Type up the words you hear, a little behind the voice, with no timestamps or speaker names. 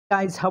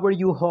Guys, how are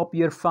you? Hope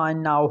you're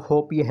fine now.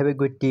 Hope you have a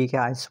good day,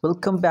 guys.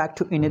 Welcome back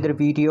to another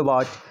video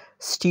about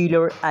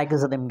Stellar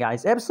XLM,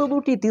 guys.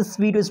 Absolutely, this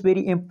video is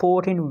very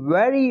important,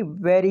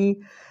 very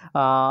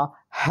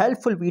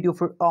helpful video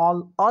for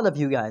all of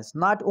you guys,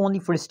 not only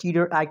for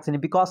Stellar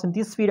XLM, because in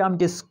this video I'm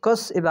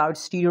discuss about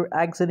Stellar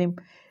XLM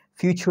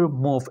future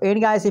move.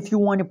 And guys, if you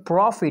want to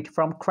profit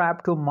from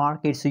crypto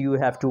market, so you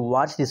have to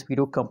watch this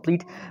video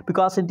complete,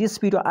 because in this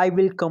video I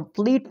will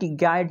completely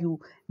guide you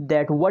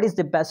that what is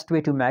the best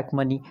way to make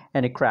money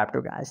in a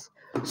crypto, guys.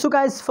 So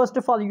guys, first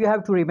of all, you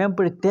have to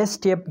remember this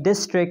tip,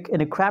 this trick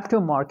in a crypto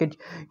market.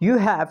 You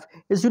have,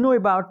 as you know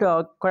about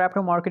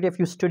crypto market, if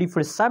you study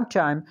for some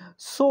time.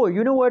 So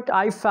you know what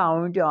I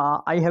found,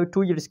 I have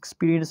 2 years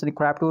experience in the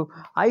crypto.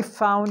 I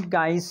found,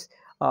 guys,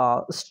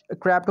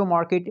 crypto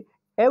market,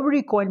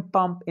 every coin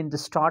pump in the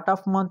start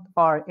of month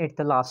or at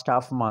the last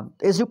of month.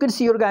 As you can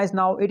see here, guys,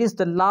 now it is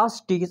the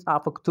last days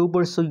of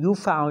October, so you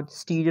found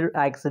Stellar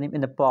XLM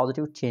in the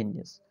positive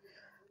changes.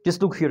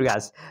 Just look here,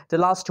 guys, the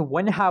last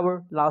 1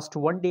 hour, last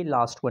 1 day,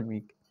 last 1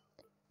 week.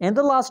 In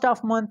the last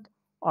of month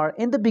or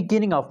in the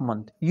beginning of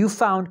month, you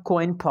found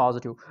coin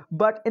positive,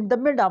 but in the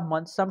mid of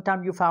month,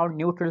 sometime you found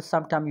neutral,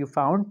 sometime you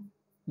found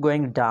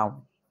going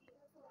down.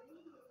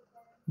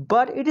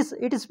 But it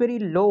is very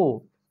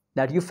low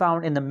that you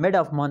found in the mid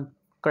of month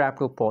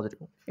crypto positive.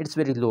 It's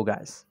very low,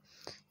 guys.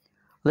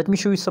 Let me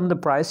show you some of the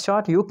price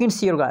chart. You can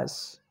see here,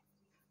 guys.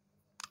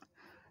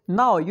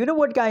 Now you know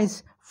what,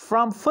 guys,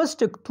 from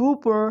 1st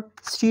October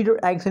Stellar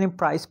XLM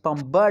price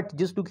pump, but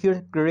just look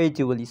here,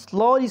 gradually,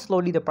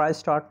 slowly the price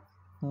start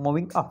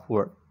moving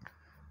upward.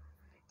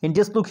 And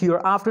just look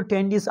here, after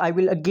 10 days I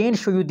will again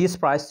show you this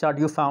price chart.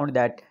 You found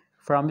that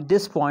from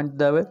this point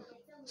the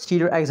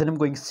Stellar XLM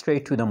going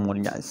straight to the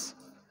moon, guys.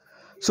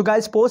 So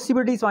guys,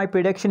 possibilities, my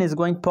prediction is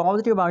going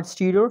positive about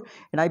Stellar,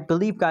 and I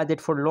believe, guys,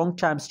 that for a long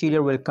time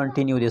Stellar will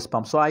continue this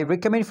pump. So I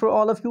recommend for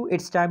all of you,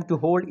 it's time to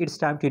hold, it's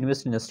time to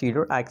invest in a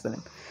Stellar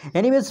XLM.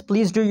 Anyways,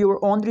 please do your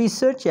own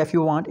research. If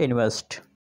you want, invest.